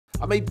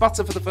I made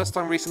butter for the first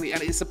time recently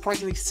and it is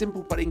surprisingly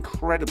simple but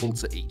incredible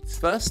to eat.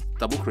 First,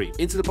 double cream.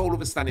 Into the bowl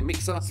of a standing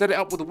mixer, set it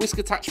up with a whisk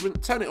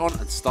attachment, turn it on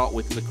and start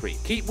whipping the cream.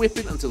 Keep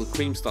whipping until the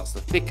cream starts to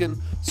thicken,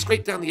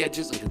 scrape down the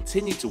edges and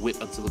continue to whip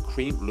until the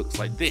cream looks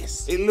like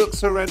this. It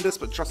looks horrendous,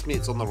 but trust me,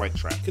 it's on the right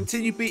track.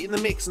 Continue beating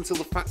the mix until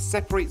the fat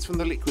separates from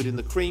the liquid in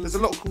the cream. There's a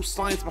lot of cool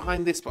science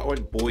behind this, but I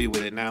won't bore you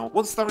with it now.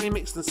 Once thoroughly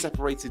mixed and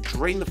separated,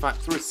 drain the fat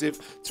through a sieve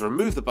to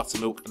remove the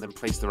buttermilk and then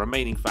place the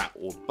remaining fat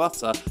or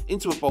butter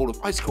into a bowl of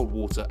ice cold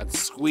water and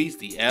squeeze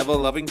the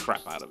ever-loving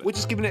crap out of it. We're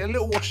just giving it a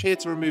little wash here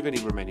to remove any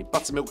remaining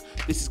buttermilk.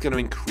 This is going to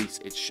increase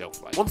its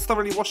shelf life. Once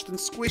thoroughly washed and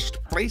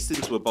squished, placed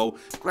into a bowl,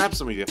 grab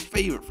some of your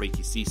favourite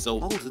flaky sea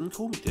salt, Holden,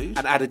 call me dude,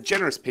 and add a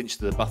generous pinch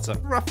to the butter,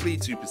 roughly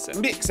 2%.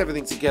 Mix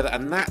everything together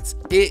and that's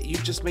it.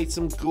 You've just made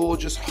some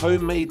gorgeous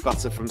homemade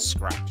butter from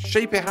scratch.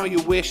 Shape it how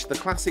you wish, the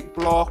classic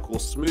block or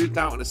smoothed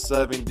out in a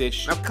serving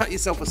dish. Now cut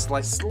yourself a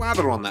slice,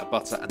 slather on that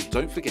butter and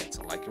don't forget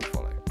to like and follow.